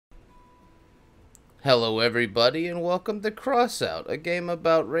Hello everybody and welcome to Crossout, a game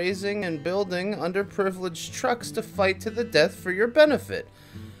about raising and building underprivileged trucks to fight to the death for your benefit.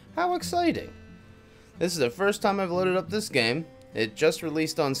 How exciting! This is the first time I've loaded up this game. It just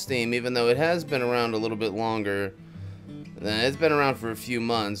released on Steam, even though it has been around a little bit longer. It's been around for a few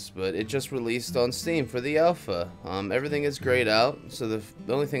months, but it just released on Steam for the alpha. Everything is grayed out, so the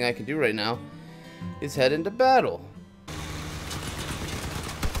only thing I can do right now is head into battle.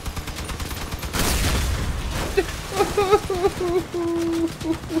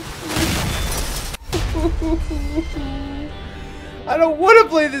 I don't want to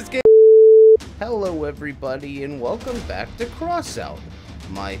play this game. Hello everybody and welcome back to Crossout.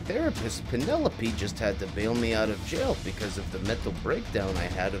 My therapist Penelope just had to bail me out of jail because of the mental breakdown I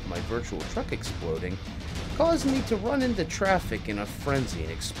had of my virtual truck exploding, caused me to run into traffic in a frenzy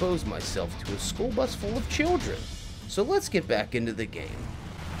and expose myself to a school bus full of children. So let's get back into the game.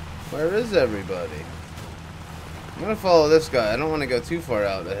 Where is everybody? I'm gonna follow this guy. I don't want to go too far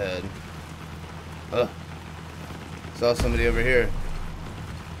out ahead. Saw somebody over here.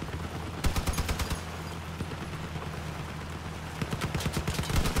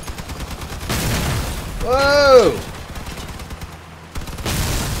 Whoa!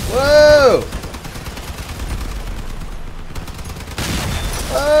 Whoa!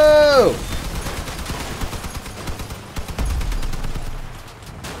 Whoa!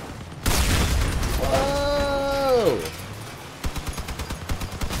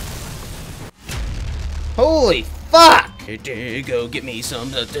 Holy fuck! Go get me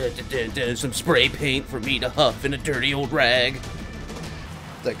some spray paint for me to huff in a dirty old rag.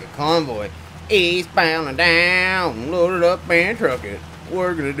 It's like a convoy. Eastbound and down, load it up and truck it.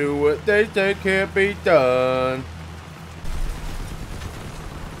 We're gonna do what they say can't be done.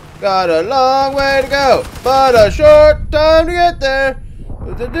 Got a long way to go, but a short time to get there.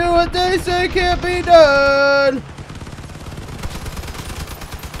 To do what they say can't be done.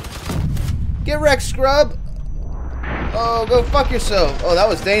 Get wrecked, scrub! Oh, go fuck yourself. Oh, that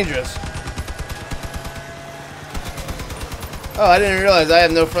was dangerous. Oh, I didn't realize I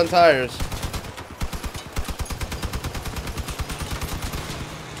have no front tires.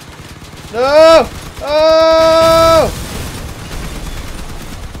 No! Oh!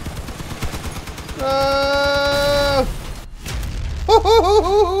 No!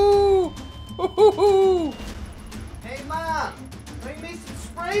 Hey, Mom! Bring me some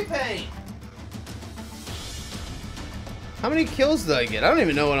spray paint! How many kills did I get? I don't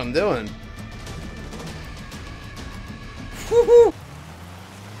even know what I'm doing. Woohoo!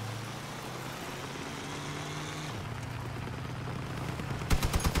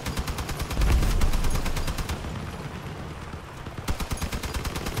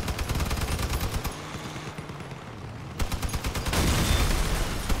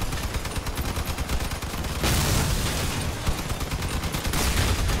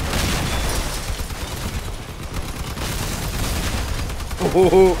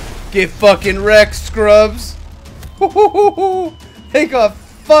 Get fucking wrecked, scrubs! They got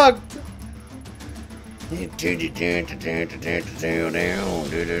fucked! Get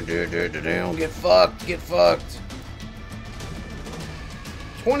fucked, get fucked.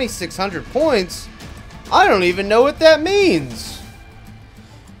 2,600 points? I don't even know what that means!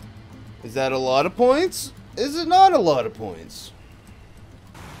 Is that a lot of points? Is it not a lot of points?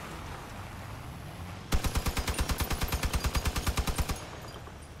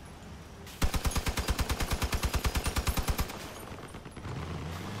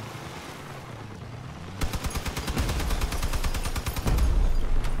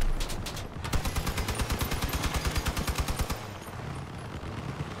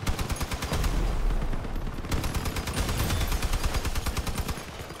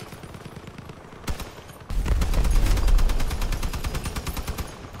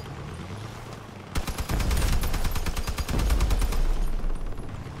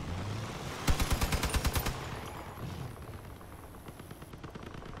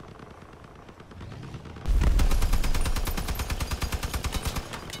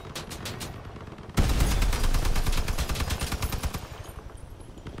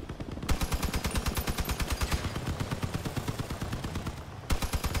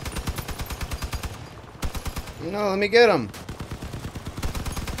 No, let me get him.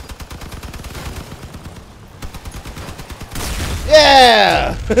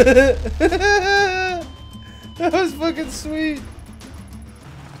 Yeah! That was fucking sweet.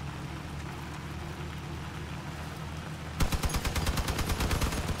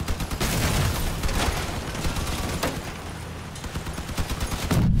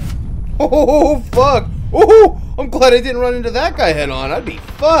 Oh, fuck. Oh, I'm glad I didn't run into that guy head on. I'd be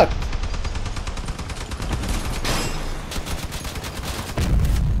fucked.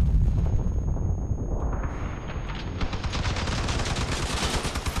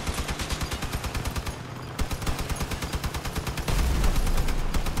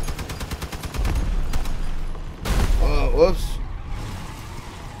 whoops.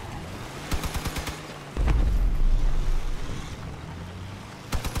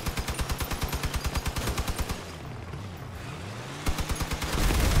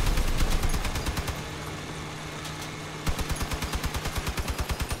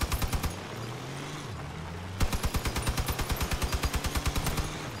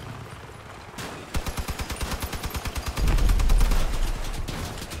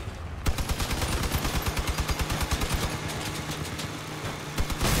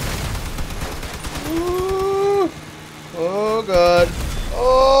 Oh god.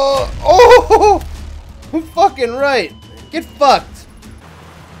 Oh! Oh! I'm fucking right. Get fucked.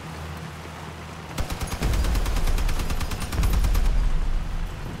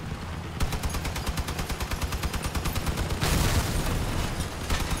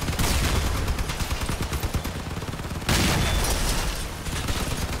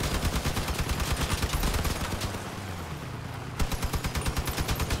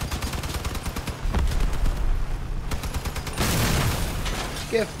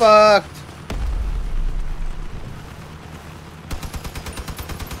 Get fucked!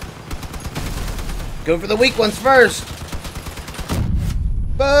 Go for the weak ones first!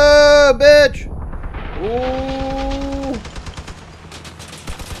 Bah, bitch! Ooh!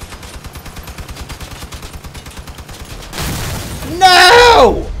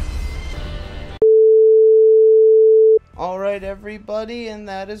 No! Alright everybody, and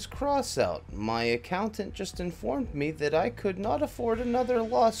that is Crossout. My accountant just informed me that I could not afford another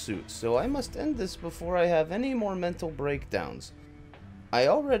lawsuit, so I must end this before I have any more mental breakdowns. I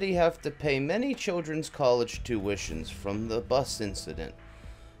already have to pay many children's college tuitions from the bus incident.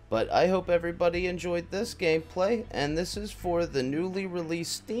 But I hope everybody enjoyed this gameplay, and this is for the newly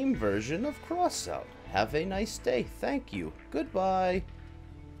released Steam version of Crossout. Have a nice day. Thank you. Goodbye.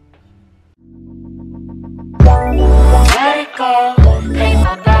 Let it go.